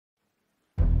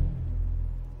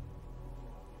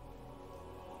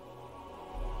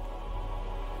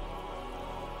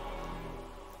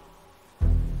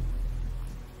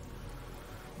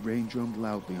rain drummed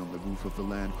loudly on the roof of the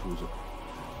Land Cruiser.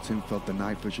 Tim felt the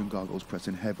night vision goggles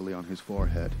pressing heavily on his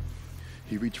forehead.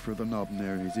 He reached for the knob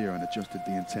near his ear and adjusted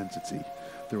the intensity.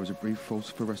 There was a brief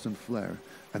phosphorescent flare,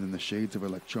 and in the shades of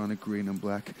electronic green and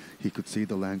black, he could see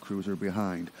the Land Cruiser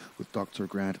behind, with Dr.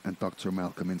 Grant and Dr.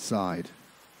 Malcolm inside.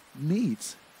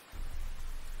 Neat!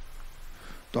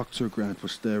 Dr. Grant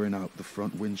was staring out the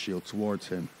front windshield towards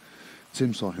him.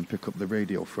 Tim saw him pick up the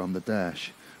radio from the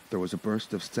dash. There was a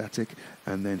burst of static,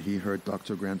 and then he heard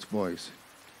Dr. Grant's voice.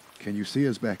 "Can you see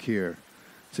us back here?"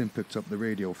 Tim picked up the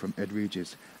radio from Ed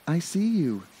Regis. "I see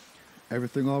you."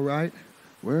 "Everything all right?"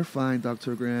 "We're fine,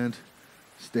 Dr. Grant."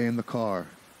 "Stay in the car."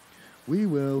 "We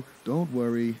will, don't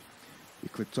worry." He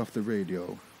clicked off the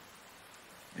radio.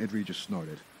 Ed Regis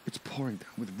snorted. "It's pouring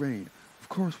down with rain. Of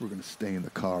course we're going to stay in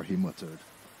the car," he muttered.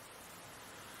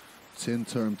 Tim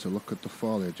turned to look at the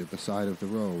foliage at the side of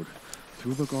the road.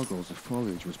 Through the goggles, the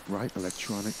foliage was bright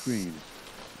electronic green,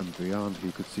 and beyond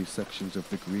he could see sections of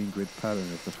the green grid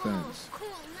pattern of the fence.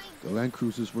 The Land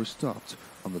Cruisers were stopped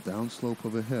on the downslope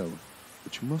of a hill,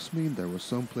 which must mean there was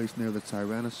some place near the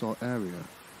Tyrannosaur area.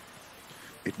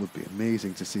 It would be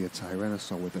amazing to see a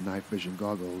Tyrannosaur with the night vision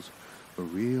goggles. A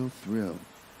real thrill.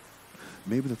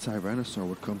 Maybe the Tyrannosaur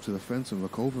would come to the fence and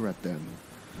look over at them.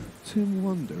 Tim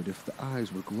wondered if the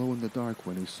eyes would glow in the dark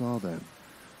when he saw them.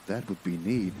 That would be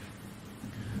neat.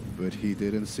 But he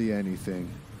didn't see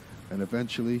anything, and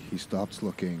eventually he stopped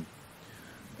looking.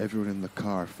 Everyone in the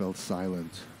car felt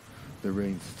silent. The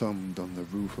rain thumped on the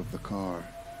roof of the car.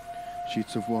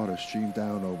 Sheets of water streamed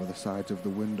down over the sides of the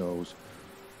windows.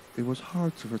 It was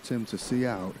hard for Tim to see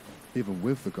out, even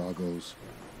with the goggles.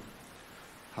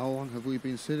 "How long have we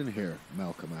been sitting here?"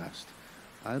 Malcolm asked.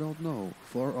 "I don't know,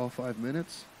 4 or 5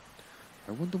 minutes?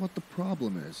 I wonder what the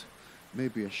problem is.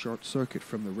 Maybe a short circuit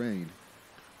from the rain."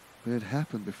 But it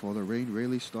happened before the rain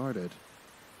really started.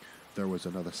 There was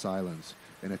another silence.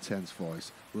 In a tense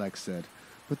voice, Lex said,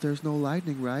 "But there's no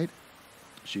lightning, right?"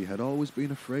 She had always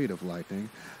been afraid of lightning,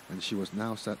 and she was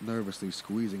now sat nervously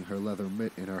squeezing her leather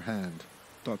mitt in her hand.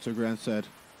 Dr. Grant said,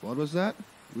 "What was that?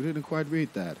 We didn't quite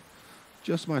read that."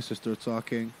 "Just my sister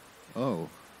talking." "Oh."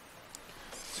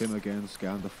 Tim again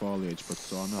scanned the foliage but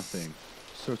saw nothing.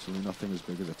 Certainly nothing as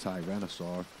big as a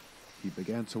Tyrannosaur. He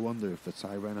began to wonder if the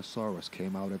Tyrannosaurus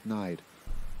came out at night.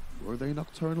 Were they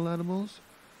nocturnal animals?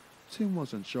 Tim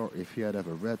wasn't sure if he had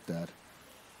ever read that.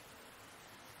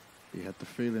 He had the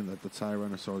feeling that the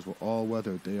Tyrannosaurs were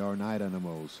all-weather day or night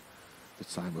animals. The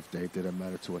time of day didn't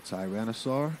matter to a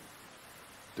Tyrannosaur.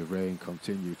 The rain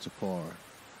continued to pour.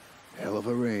 "Hell of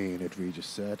a rain," Ed Regis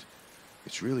said.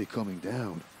 "It's really coming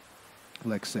down."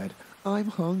 Lex said, "I'm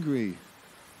hungry."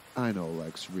 "I know,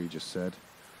 Lex," Regis said.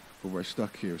 "But we're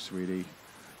stuck here, sweetie.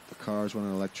 The cars run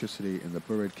on electricity and the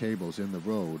buried cables in the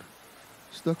road."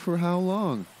 "Stuck for how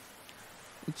long?"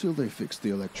 "Until they fix the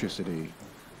electricity."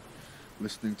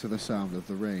 Listening to the sound of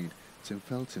the rain, Tim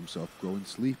felt himself growing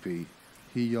sleepy.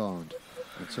 He yawned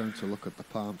and turned to look at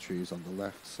the palm trees on the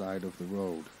left side of the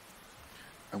road,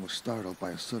 and was startled by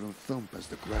a sudden thump as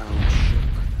the ground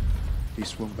shook. He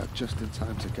swung back just in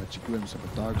time to catch a glimpse of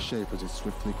a dark shape as it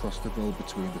swiftly crossed the road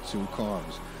between the two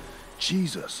cars.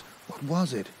 Jesus, what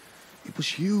was it? It was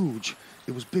huge.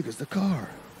 It was big as the car.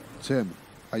 "Tim,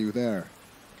 are you there?"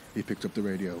 He picked up the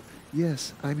radio.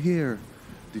 "Yes, I'm here."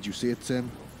 "Did you see it,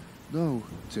 Tim?" "No,"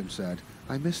 Tim said.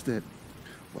 "I missed it."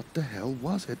 "What the hell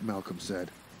was it?" Malcolm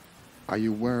said. "Are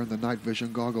you wearing the night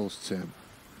vision goggles, Tim?"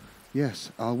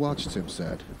 "Yes, I'll watch," Tim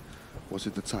said. "Was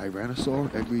it the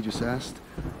Tyrannosaur?" Ed Regis asked.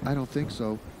 "I don't think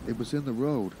so. It was in the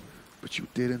road." "But you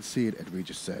didn't see it," Ed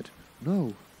Regis said.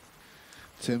 "No."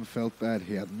 Tim felt bad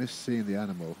he had missed seeing the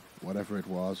animal, whatever it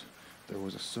was. There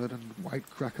was a sudden white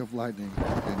crack of lightning,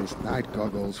 and his night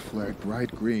goggles flared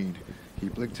bright green. He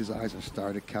blinked his eyes and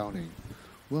started counting.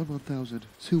 1,000,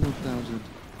 2,000.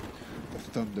 The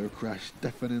thunder crashed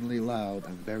deafeningly loud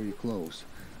and very close.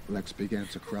 Lex began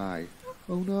to cry.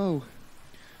 "Oh no!"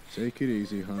 "Take it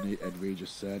easy, honey," Ed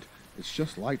Regis said. "It's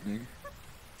just lightning."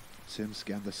 Tim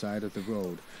scanned the side of the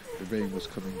road. The rain was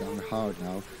coming down hard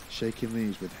now, shaking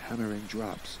leaves with hammering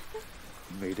drops.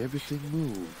 It made everything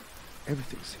move.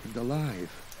 Everything seemed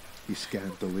alive. He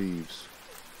scanned the leaves.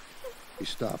 He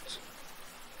stopped.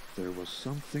 There was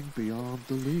something beyond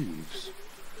the leaves.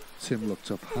 Tim looked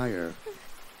up higher.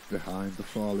 Behind the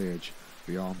foliage,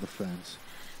 beyond the fence,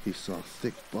 he saw a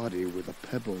thick body with a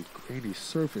pebbled, grainy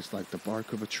surface like the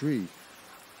bark of a tree.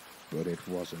 But it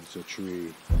wasn't a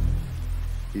tree.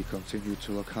 He continued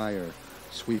to look higher,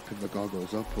 sweeping the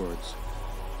goggles upwards.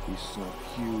 He saw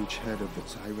a huge head of the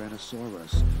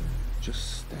Tyrannosaurus,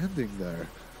 just standing there,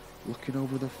 looking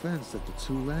over the fence at the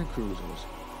two Land Cruisers.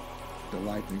 The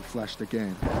lightning flashed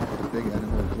again, but the big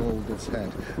animal rolled its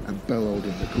head and bellowed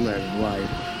in the glaring light.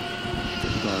 The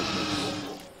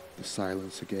darkness, the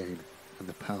silence again, and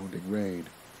the pounding rain.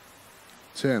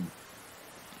 Tim.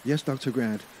 Yes, Dr.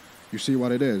 Grant. You see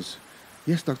what it is?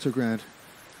 Yes, Dr. Grant.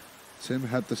 Tim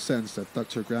had the sense that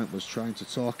Dr. Grant was trying to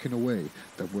talk in a way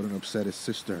that wouldn't upset his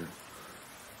sister.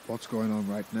 What's going on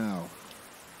right now?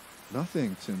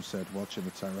 Nothing, Tim said, watching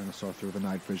the Tyrannosaur through the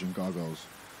night vision goggles.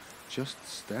 Just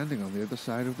standing on the other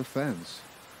side of the fence.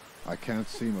 I can't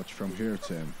see much from here,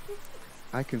 Tim.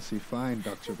 I can see fine,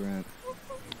 Dr. Grant.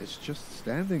 It's just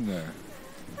standing there.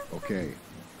 Okay.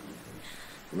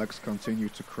 Lex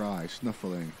continued to cry,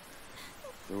 snuffling.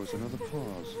 There was another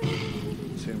pause.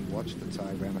 Tim watched the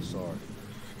Tyrannosaur.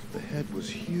 The head was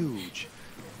huge.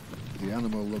 The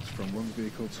animal looked from one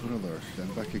vehicle to another, then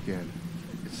back again.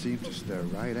 It seemed to stare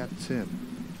right at Tim.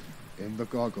 In the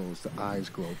goggles, the eyes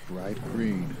glowed bright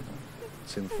green.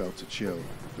 Tim felt a chill,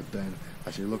 but then,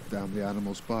 as he looked down the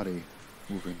animal's body,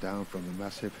 moving down from the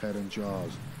massive head and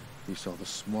jaws, he saw the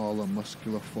smaller,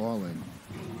 muscular forelimb.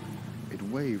 It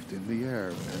waved in the air,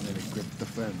 and then it gripped the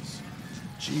fence.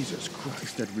 Jesus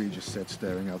Christ, Ed Regis said,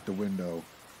 staring out the window.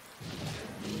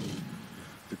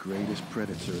 The greatest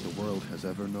predator the world has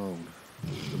ever known.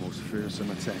 The most fearsome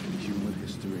attack in human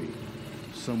history.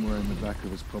 Somewhere in the back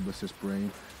of his publicist's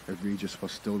brain, Ed Regis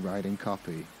was still writing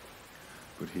copy.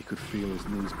 But he could feel his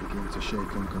knees begin to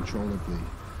shake uncontrollably.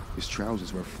 His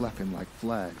trousers were flapping like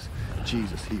flags.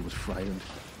 Jesus, he was frightened.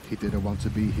 He didn't want to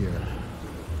be here.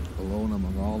 Alone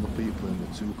among all the people in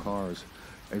the two cars,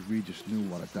 Ed Regis knew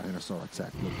what a dinosaur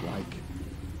attack looked like.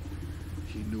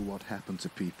 He knew what happened to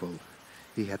people.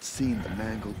 He had seen the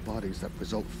mangled bodies that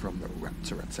result from the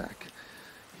raptor attack.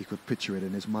 He could picture it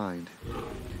in his mind.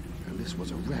 And this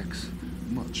was a Rex,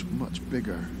 much, much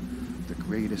bigger. The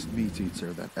greatest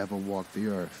meat-eater that ever walked the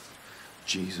earth.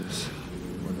 Jesus,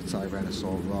 when the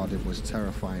Tyrannosaur roared, it was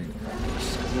terrifying. A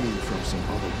scream from some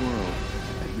other world.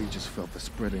 And he just felt the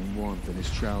spreading warmth in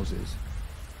his trousers.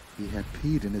 He had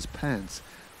peed in his pants.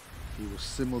 He was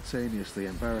simultaneously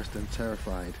embarrassed and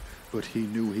terrified, but he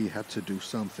knew he had to do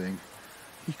something.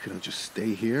 He couldn't just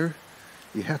stay here.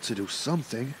 He had to do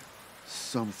something.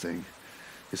 Something.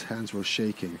 His hands were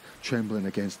shaking, trembling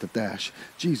against the dash.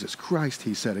 Jesus Christ,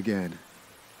 he said again.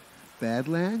 Bad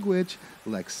language,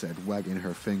 Lex said, wagging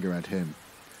her finger at him.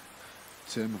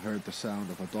 Tim heard the sound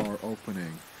of a door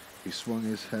opening. He swung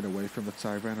his head away from the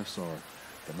Tyrannosaur.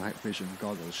 The night vision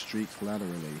goggles streaked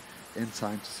laterally, in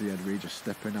time to see Ed Regis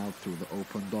stepping out through the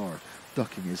open door,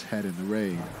 ducking his head in the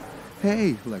rain.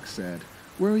 Hey, Lex said,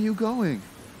 where are you going?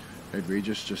 Ed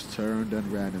Regis just turned and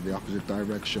ran in the opposite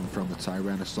direction from the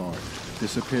Tyrannosaur,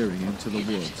 disappearing into the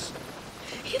woods.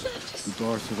 He left us. The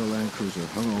door to the Land Cruiser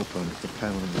hung open. The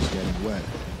paneling was getting wet.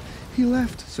 He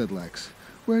left, said Lex.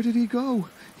 Where did he go?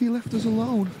 He left us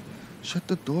alone. Shut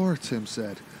the door, Tim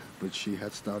said, but she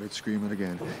had started screaming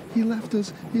again. He left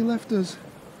us. He left us.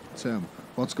 Tim,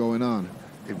 what's going on?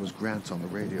 It was Grant on the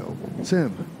radio.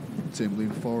 Tim. Tim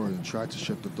leaned forward and tried to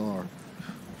shut the door.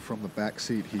 From the back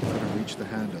seat, he couldn't reach the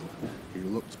handle. He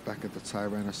looked back at the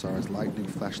Tyrannosaur as lightning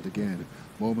flashed again,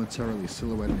 momentarily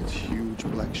silhouetting its huge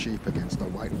black shape against the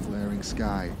white flaring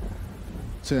sky.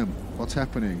 Tim, what's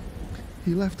happening?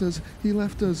 He left us. He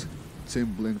left us.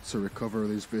 Tim blinked to recover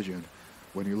his vision.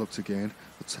 When he looked again,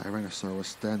 the Tyrannosaur was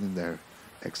standing there,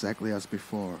 exactly as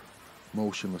before,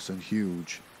 motionless and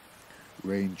huge.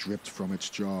 Rain dripped from its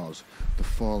jaws. The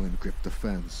falling gripped the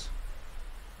fence.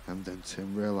 And then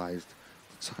Tim realized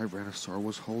the Tyrannosaur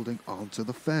was holding onto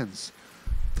the fence.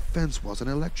 The fence wasn't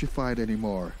electrified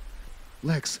anymore.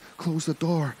 Lex, close the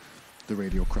door, the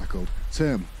radio crackled.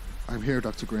 Tim, I'm here,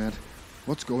 Dr. Grant.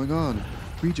 What's going on?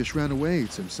 Regis ran away,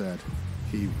 Tim said.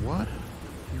 He what?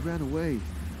 He ran away.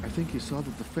 I think he saw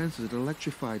that the fence is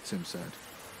electrified, Tim said.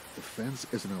 The fence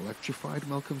isn't electrified,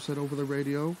 Malcolm said over the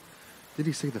radio. Did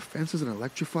he say the fence isn't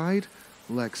electrified?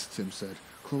 Lex, Tim said,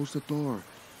 close the door.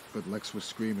 But Lex was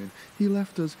screaming, he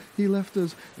left us, in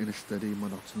a steady,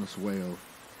 monotonous wail.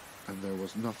 And there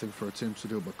was nothing for Tim to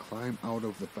do but climb out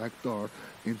of the back door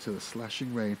into the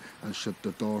slashing rain and shut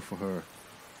the door for her.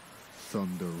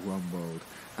 Thunder rumbled,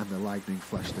 and the lightning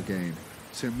flashed again.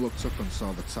 Tim looked up and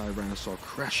saw the Tyrannosaur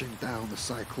crashing down the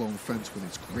cyclone fence with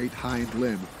its great hind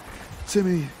limb.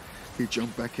 Timmy! He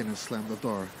jumped back in and slammed the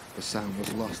door. The sound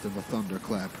was lost in the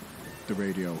thunderclap. The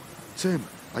radio. Tim,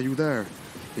 are you there?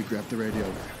 He grabbed the radio.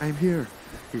 I'm here.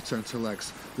 He turned to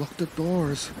Lex. Lock the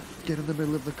doors. Get in the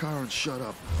middle of the car and shut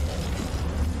up.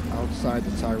 Outside,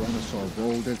 the Tyrannosaur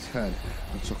rolled its head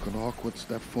and took an awkward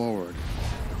step forward.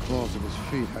 The claws of his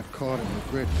feet had caught in the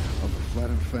grit of the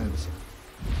flattened fence.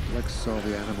 Lex saw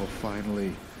the animal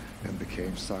finally. and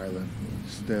became silent.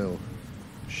 Still,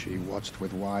 she watched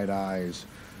with wide eyes.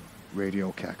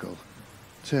 Radio cackle.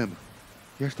 Tim.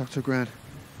 Yes, Dr. Grant.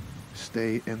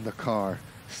 Stay in the car.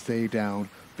 Stay down.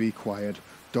 Be quiet.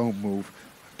 Don't move.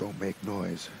 Don't make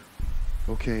noise.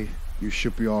 Okay, you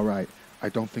should be alright. I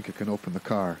don't think I can open the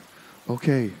car.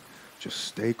 Okay, just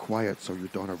stay quiet so you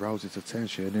don't arouse its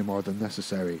attention any more than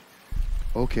necessary.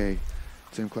 Okay,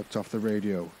 Tim clicked off the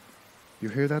radio. You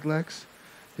hear that, Lex?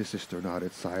 His sister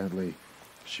nodded silently.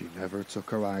 She never took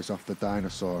her eyes off the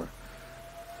dinosaur.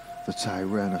 The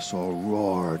Tyrannosaur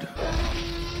roared.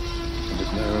 In the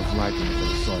glare of lightning,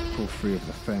 they saw it pull free of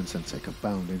the fence and take a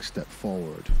bounding step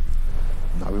forward.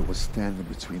 Now it was standing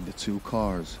between the two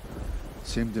cars.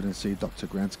 Tim didn't see Dr.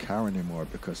 Grant's car anymore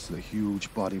because the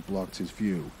huge body blocked his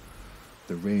view.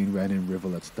 The rain ran in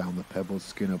rivulets down the pebbled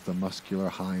skin of the muscular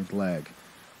hind leg.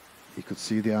 He could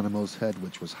see the animal's head,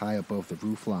 which was high above the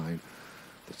roofline.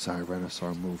 The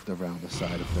Tyrannosaur moved around the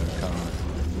side of their car.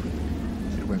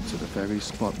 It went to the very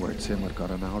spot where Tim had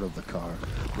gotten out of the car,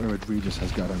 where Regis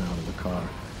has gotten out of the car.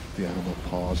 The animal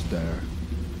paused there.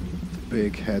 The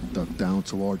big head dug down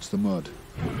towards the mud.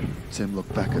 Tim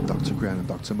looked back at Dr. Grant and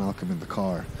Dr. Malcolm in the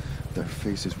car. Their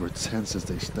faces were tense as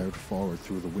they stared forward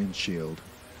through the windshield.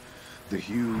 The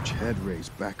huge head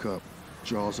raised back up,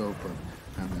 jaws open,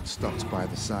 and then stopped by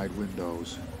the side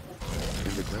windows.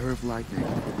 In the glare of lightning,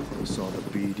 they saw the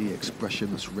beady,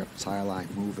 expressionless reptile eye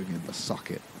moving in the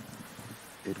socket.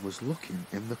 It was looking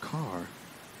in the car.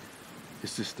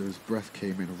 His sister's breath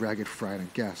came in ragged,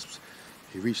 frightened gasps.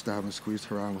 He reached out and squeezed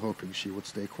her arm, hoping she would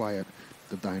stay quiet.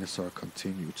 The dinosaur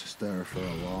continued to stare for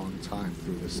a long time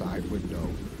through the side window.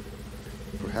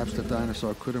 Perhaps the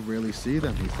dinosaur couldn't really see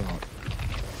them, he thought.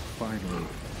 Finally,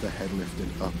 the head lifted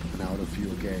up and out of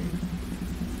view again.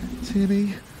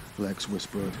 Timmy, Lex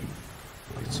whispered.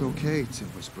 It's okay, Tim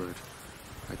whispered.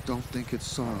 I don't think it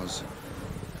saw us.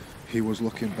 He was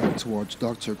looking back towards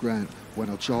Dr. Grant when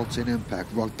a jolting impact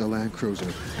rocked the Land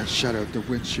Cruiser and shattered the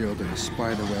windshield in a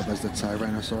spiderweb as the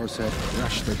Tyrannosaur's head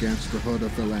crashed against the hood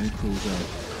of the Land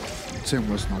Cruiser. Tim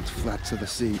was knocked flat to the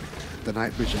seat. The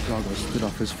night vision goggles slid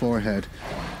off his forehead.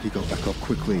 He got back up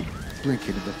quickly,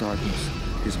 blinking in the darkness,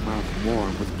 his mouth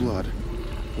warm with blood.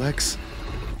 Lex!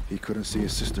 He couldn't see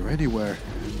his sister anywhere.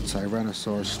 The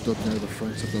Tyrannosaurus stood near the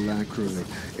front of the Land Cruiser,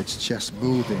 its chest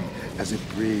moving as it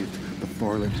breathed, the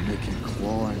forelimbs making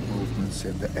clawing movements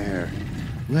in the air.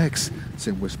 Lex,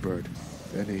 Tim whispered.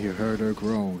 Then he heard her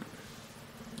groan.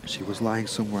 She was lying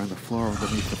somewhere on the floor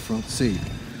underneath the front seat.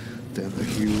 Then the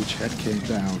huge head came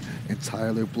down,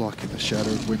 entirely blocking the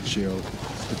shattered windshield.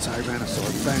 The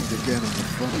Tyrannosaur banged again on the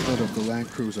front hood of the Land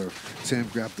Cruiser. Tim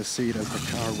grabbed the seat as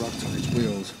the car rocked on its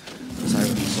wheels. The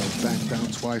Tyrannosaur banged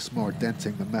down twice more,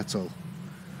 denting the metal.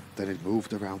 Then it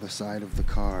moved around the side of the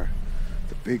car.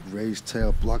 The big raised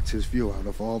tail blocked his view out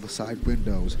of all the side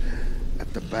windows.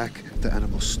 At the back, the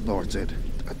animal snorted,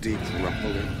 a deep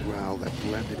rumbling growl that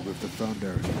blended with the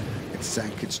thunder. It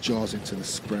sank its jaws into the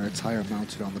spare tire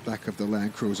mounted on the back of the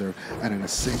Land Cruiser, and in a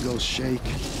single shake,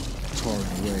 tore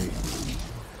it away.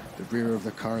 The rear of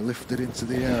the car lifted into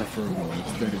the air for a moment,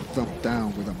 then it thumped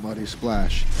down with a muddy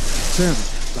splash. Tim,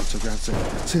 Dr. Grant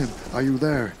said. Tim, are you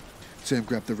there? Tim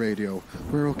grabbed the radio.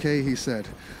 We're okay, he said.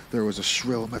 There was a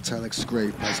shrill metallic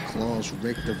scrape as claws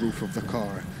raked the roof of the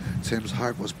car. Tim's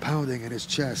heart was pounding in his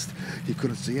chest. He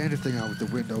couldn't see anything out of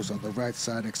the windows on the right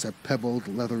side except pebbled,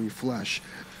 leathery flesh.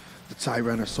 The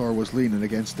Tyrannosaur was leaning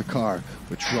against the car,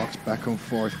 which rocked back and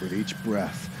forth with each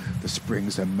breath. The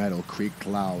springs and metal creaked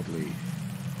loudly.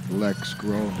 Lex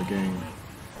groaned again.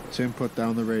 Tim put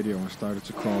down the radio and started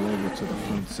to crawl over to the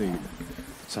front seat.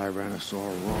 The Tyrannosaur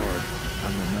roared,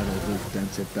 and the metal roof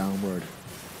dented downward.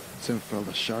 Tim felt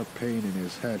a sharp pain in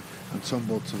his head and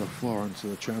tumbled to the floor into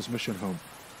the transmission hump.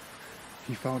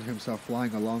 He found himself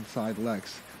lying alongside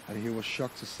Lex, and he was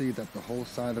shocked to see that the whole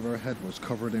side of her head was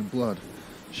covered in blood.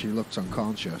 She looked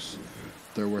unconscious.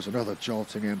 There was another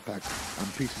jolting impact,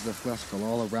 and pieces of glass fell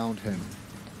all around him.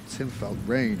 Tim felt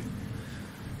rain.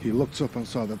 He looked up and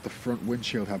saw that the front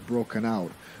windshield had broken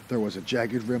out. There was a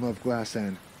jagged rim of glass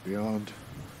and, beyond,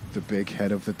 the big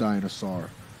head of the dinosaur,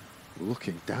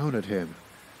 looking down at him.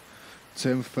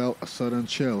 Tim felt a sudden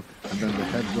chill, and then the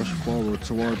head rushed forward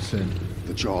towards him,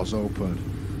 the jaws open.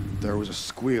 There was a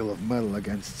squeal of metal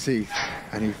against teeth,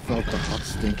 and he felt the hot,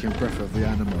 stinking breath of the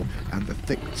animal, and the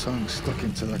thick tongue stuck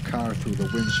into the car through the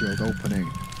windshield opening.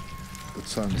 The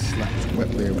tongue slapped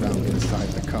wetly around inside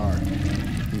the car.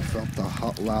 He felt the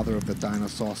hot lather of the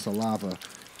dinosaur saliva,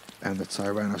 and the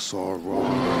Tyrannosaur roared.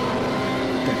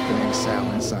 A deafening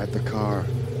sound inside the car.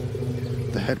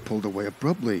 The head pulled away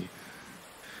abruptly.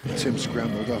 Tim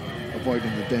scrambled up,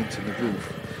 avoiding the dent in the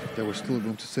roof. There was still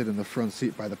room to sit in the front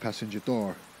seat by the passenger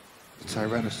door. The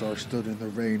Tyrannosaur stood in the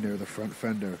rain near the front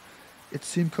fender. It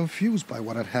seemed confused by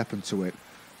what had happened to it.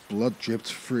 Blood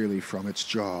dripped freely from its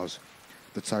jaws.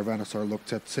 The Tyrannosaur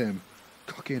looked at Tim,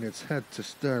 cocking its head to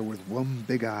stare with one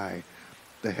big eye.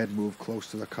 The head moved close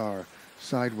to the car,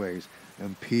 sideways,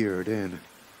 and peered in.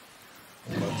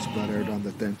 Blood splattered on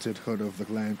the dented hood of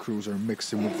the Land Cruiser,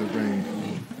 mixing with the rain.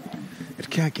 It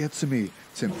can't get to me,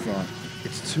 Tim thought.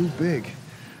 It's too big.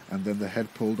 And then the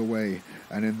head pulled away,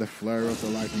 and in the flare of the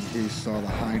lightning he saw the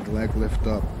hind leg lift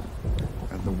up.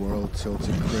 And the world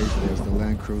tilted crazily as the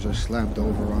Land Cruiser slammed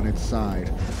over on its side,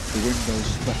 the window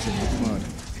splatting with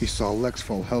mud. He saw Lex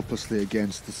fall helplessly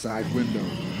against the side window.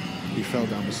 He fell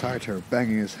down beside her,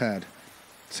 banging his head.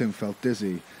 Tim felt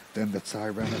dizzy. Then the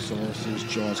Tyrannosaurus's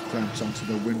jaws clamped onto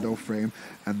the window frame,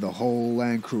 and the whole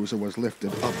Land Cruiser was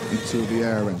lifted up into the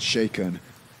air and shaken.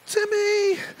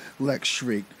 "Timmy!" Lex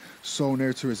shrieked, so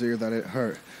near to his ear that it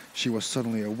hurt. She was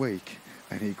suddenly awake,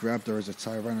 and he grabbed her as the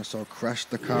Tyrannosaur crashed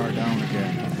the car down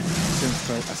again. Tim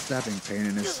felt a stabbing pain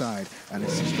in his side, and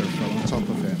his sister fell on top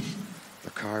of him. The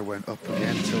car went up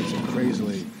again, tilting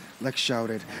crazily. Lex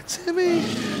shouted, "Timmy!"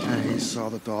 and he saw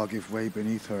the dog give way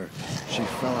beneath her. She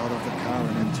fell out of the car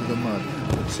and into the mud,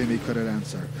 but Timmy couldn't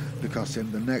answer, because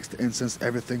in the next instant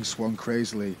everything swung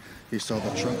crazily. He saw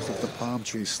the trunks of the palm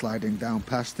trees sliding down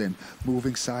past him,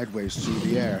 moving sideways through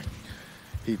the air.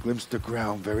 He glimpsed the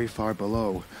ground very far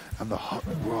below, and the hot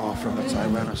roar from the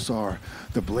Tyrannosaur,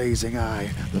 the blazing eye,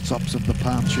 the tops of the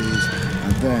palm trees,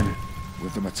 and then,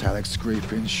 with a metallic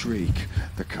scraping shriek,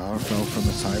 the car fell from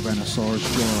the Tyrannosaur's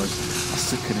jaws, a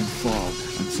sickening fall,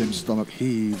 and Tim's stomach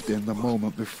heaved in the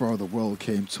moment before the world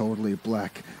came totally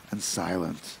black and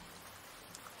silent.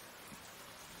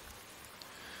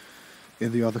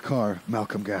 In the other car,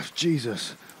 Malcolm gasped,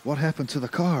 "Jesus, what happened to the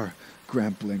car?"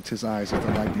 Grant blinked his eyes as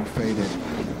the lightning faded.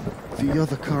 The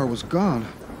other car was gone.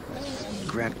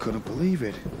 Grant couldn't believe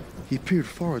it. He peered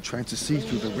forward, trying to see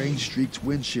through the rain-streaked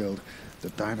windshield. The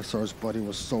dinosaur's body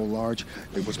was so large,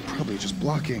 it was probably just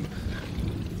blocking.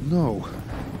 No.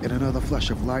 In another flash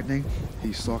of lightning,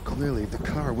 he saw clearly the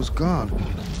car was gone.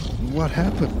 "What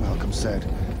happened?" Malcolm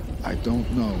said. "I don't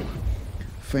know."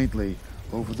 Faintly,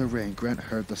 over the rain, Grant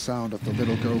heard the sound of the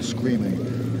little girl screaming.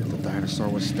 The dinosaur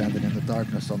was standing in the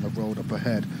darkness on the road up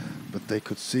ahead, but they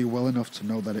could see well enough to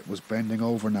know that it was bending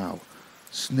over now,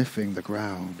 sniffing the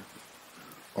ground.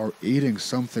 Or eating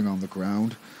something on the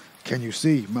ground. "Can you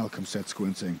see?" Malcolm said,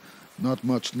 squinting. "Not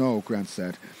much, no," Grant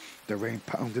said. The rain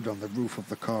pounded on the roof of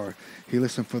the car. He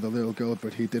listened for the little girl,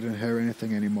 but he didn't hear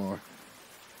anything anymore.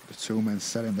 The two men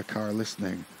sat in the car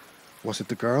listening. "Was it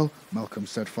the girl?" Malcolm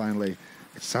said finally.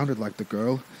 "It sounded like the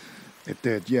girl." "It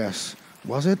did, yes.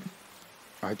 Was it?"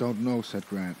 "I don't know," said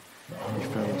Grant. He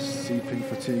felt a seeping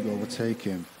fatigue overtake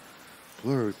him.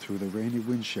 Blurred through the rainy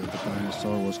windshield, the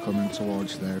dinosaur was coming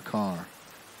towards their car.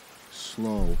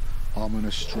 Slow,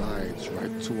 ominous strides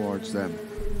right towards them,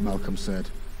 Malcolm said.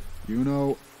 "You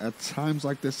know, at times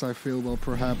like this I feel, well,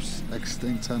 perhaps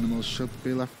extinct animals should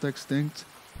be left extinct.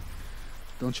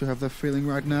 Don't you have that feeling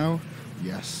right now?"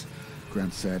 "Yes,"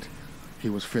 Grant said. He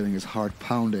was feeling his heart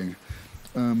pounding.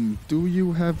 Do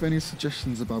you have any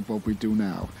suggestions about what we do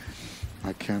now?"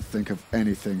 "I can't think of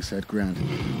anything," said Grant.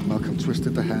 Malcolm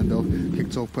twisted the handle,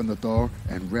 kicked open the door,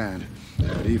 and ran.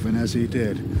 But even as he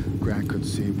did, Grant could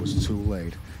see it was too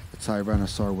late. The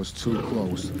Tyrannosaur was too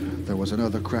close. There was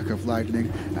another crack of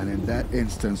lightning, and in that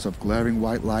instance of glaring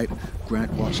white light,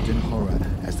 Grant watched in horror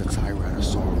as the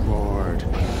Tyrannosaur roared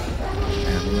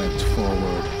and leapt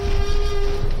forward.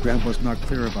 Grant was not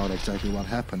clear about exactly what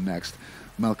happened next.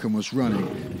 Malcolm was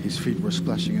running. His feet were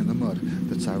splashing in the mud.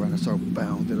 The Tyrannosaur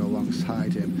bounded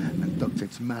alongside him and ducked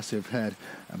its massive head,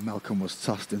 and Malcolm was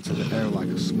tossed into the air like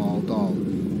a small doll.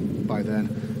 By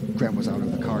then, Grant was out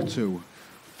of the car too.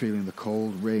 Feeling the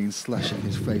cold rain slashing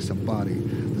his face and body,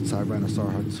 the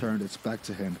Tyrannosaur had turned its back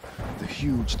to him, the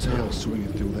huge tail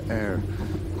swinging through the air.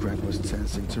 Grant was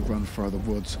tensing to run for the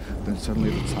woods, then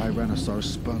suddenly the Tyrannosaur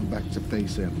spun back to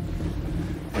face him.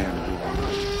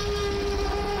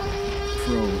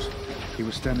 Froze. He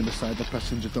was standing beside the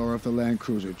passenger door of the Land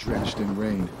Cruiser, drenched in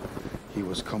rain. He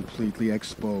was completely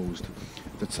exposed.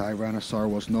 The Tyrannosaur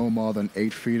was no more than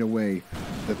 8 feet away.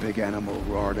 The big animal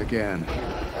roared again.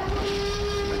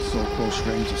 At so close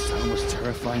range, the sound was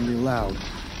terrifyingly loud.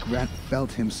 Grant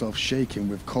felt himself shaking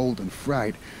with cold and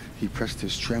fright. He pressed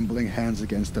his trembling hands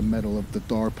against the metal of the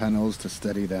door panels to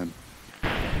steady them.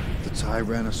 The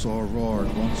Tyrannosaur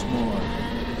roared once more,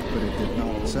 but it did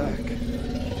not attack.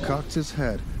 He cocked his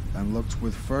head and looked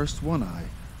with first one eye,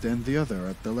 then the other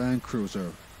at the Land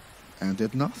Cruiser, and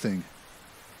did nothing.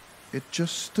 It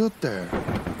just stood there.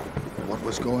 What what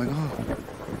was going on.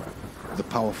 The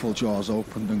powerful jaws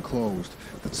opened and closed.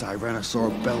 The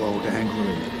Tyrannosaur bellowed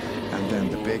angrily, and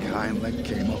then the big hind leg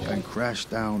came up and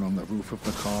crashed down on the roof of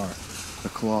the car. The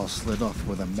claws slid off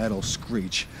with a metal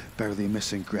screech, barely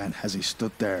missing Grant as he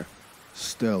stood there,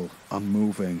 still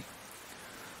unmoving.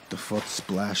 The foot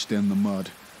splashed in the mud.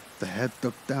 The head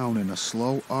ducked down in a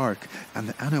slow arc, and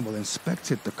the animal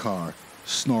inspected the car,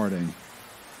 snorting.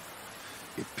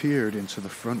 It peered into the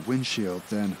front windshield,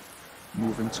 then,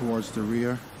 moving towards the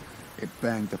rear, it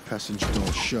banged the passenger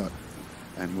door shut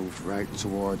and moved right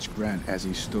towards Grant as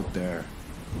he stood there.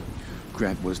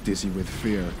 Grant was dizzy with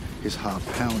fear, his heart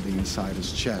pounding inside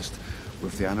his chest.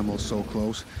 With the animal so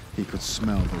close, he could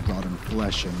smell the rotten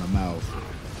flesh in the mouth,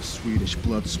 the sweetish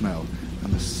blood smell,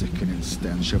 and the sickening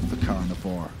stench of the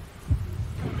carnivore.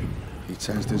 He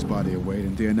tensed his body,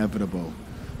 awaiting the inevitable.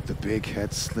 The big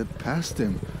head slid past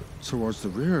him, towards the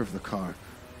rear of the car.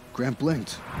 Grant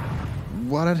blinked.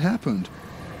 What had happened?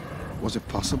 Was it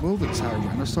possible the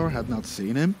Tyrannosaur had not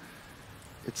seen him?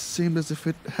 It seemed as if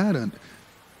it hadn't.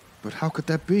 But how could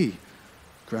that be?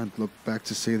 Grant looked back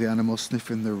to see the animal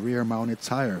sniffing the rear-mounted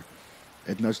tire.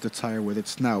 It nudged the tire with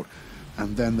its snout,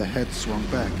 and then the head swung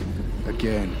back.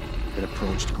 Again, it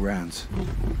approached Grant.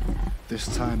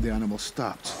 This time the animal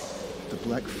stopped, the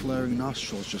black flaring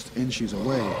nostrils just inches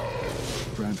away.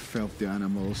 Grant felt the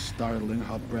animal's startling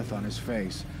hot breath on his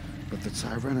face, but the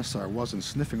Tyrannosaur wasn't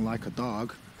sniffing like a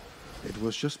dog. It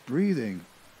was just breathing,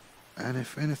 and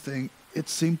if anything, it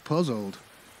seemed puzzled.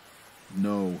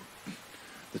 No,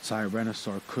 the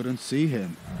Tyrannosaur couldn't see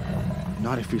him,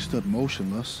 not if he stood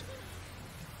motionless.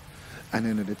 And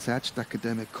in a detached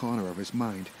academic corner of his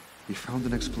mind, he found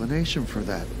an explanation for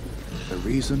that, the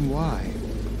reason why.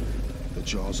 The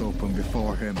jaws opened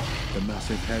before him, the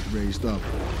massive head raised up.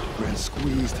 Grant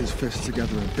squeezed his fists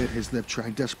together and bit his lip,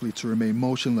 trying desperately to remain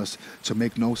motionless, to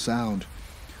make no sound.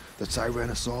 The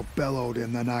Tyrannosaur bellowed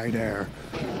in the night air.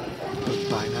 But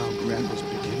by now Grant was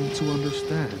beginning to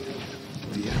understand.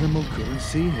 The animal couldn't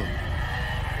see him.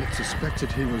 It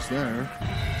suspected he was there,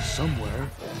 somewhere,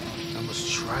 and was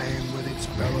trying with its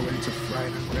bellowing to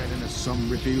frighten Grant into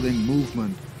some revealing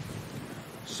movement.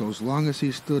 So as long as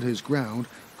he stood his ground,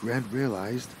 Grant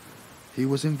realized he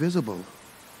was invisible.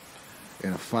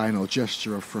 In a final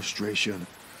gesture of frustration,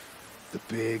 the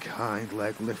big hind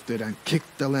leg lifted and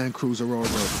kicked the Land Cruiser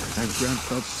over, and Grant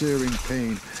felt searing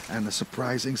pain and the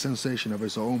surprising sensation of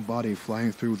his own body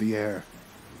flying through the air.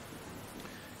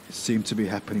 It seemed to be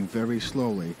happening very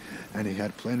slowly, and he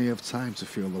had plenty of time to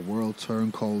feel the world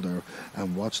turn colder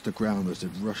and watch the ground as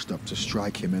it rushed up to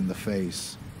strike him in the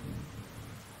face.